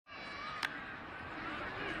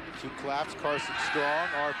Two claps, Carson Strong,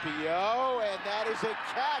 RPO, and that is a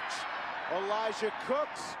catch. Elijah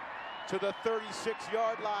Cooks to the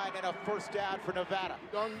 36-yard line and a first down for Nevada.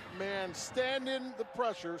 Young man, stand in the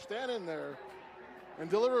pressure, stand in there, and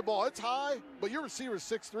deliver the ball. It's high, but your receiver's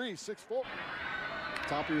 6'3", 6'4".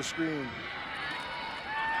 Top of your screen.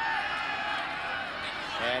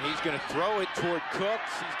 And he's going to throw it toward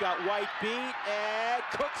Cooks. He's got White beat, and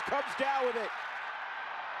Cooks comes down with it.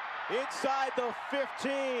 Inside the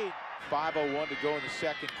 15. 5:01 to go in the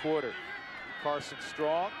second quarter. Carson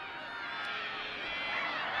Strong.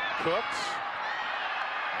 Cooks.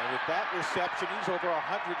 And with that reception, he's over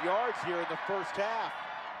 100 yards here in the first half.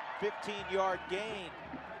 15-yard gain.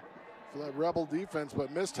 For that Rebel defense,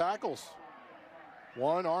 but missed tackles.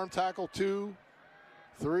 1, arm tackle, 2,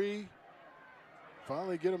 3.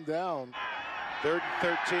 Finally get him down. 3rd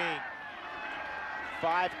and 13.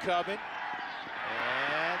 5 coming.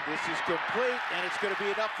 And this is complete, and it's going to be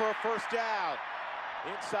enough for a first down.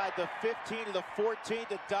 Inside the 15 to the 14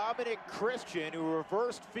 to Dominic Christian, who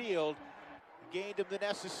reversed field, gained him the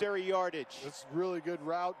necessary yardage. That's a really good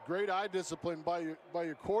route. Great eye discipline by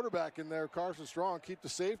your quarterback in there, Carson Strong. Keep the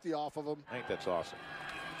safety off of him. I think that's awesome.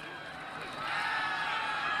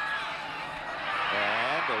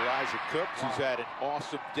 And Elijah Cooks, who's had an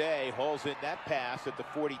awesome day, hauls in that pass at the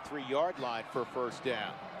 43-yard line for a first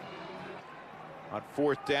down. On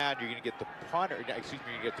 4th down, you're going to get the punter, excuse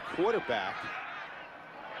me, you're going to get the quarterback.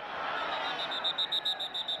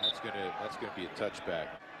 That's going to be a touchback.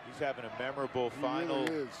 He's having a memorable final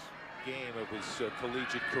game of his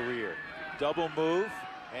collegiate career. Double move,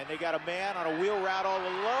 and they got a man on a wheel route all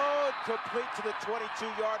alone, complete to the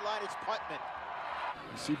 22-yard line. It's Putman.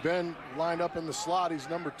 You see Ben lined up in the slot. He's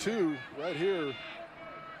number 2 right here. And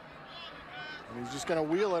he's just going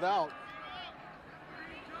to wheel it out.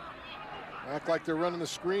 Act like they're running the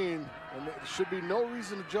screen, and there should be no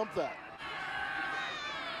reason to jump that.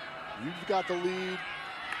 You've got the lead.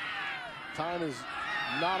 Time is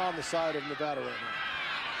not on the side of Nevada right now.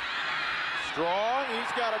 Strong,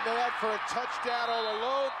 he's got a man for a touchdown all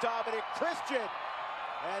alone, Dominic Christian.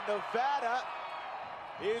 And Nevada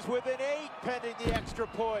is within 8 pending the extra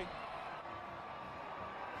point.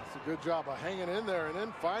 That's a good job of hanging in there and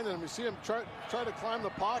then finding him. You see him try to climb the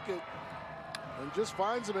pocket and just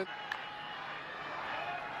finds him.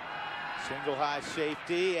 Single high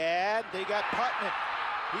safety, and they got Putman.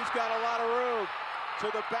 He's got a lot of room to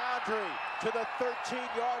the boundary, to the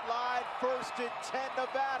 13-yard line. 1st and 10,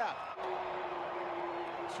 Nevada.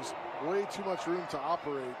 It's just way too much room to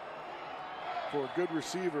operate for a good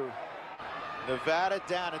receiver. Nevada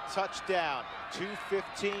down a touchdown.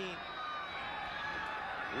 2:15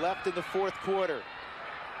 left in the 4th quarter.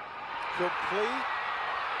 Complete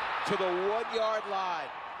to the 1-yard line.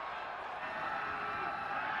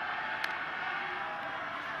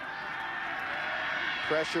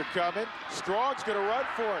 Pressure coming. Strong's going to run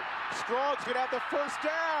for it. Strong's going to have the first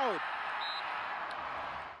down.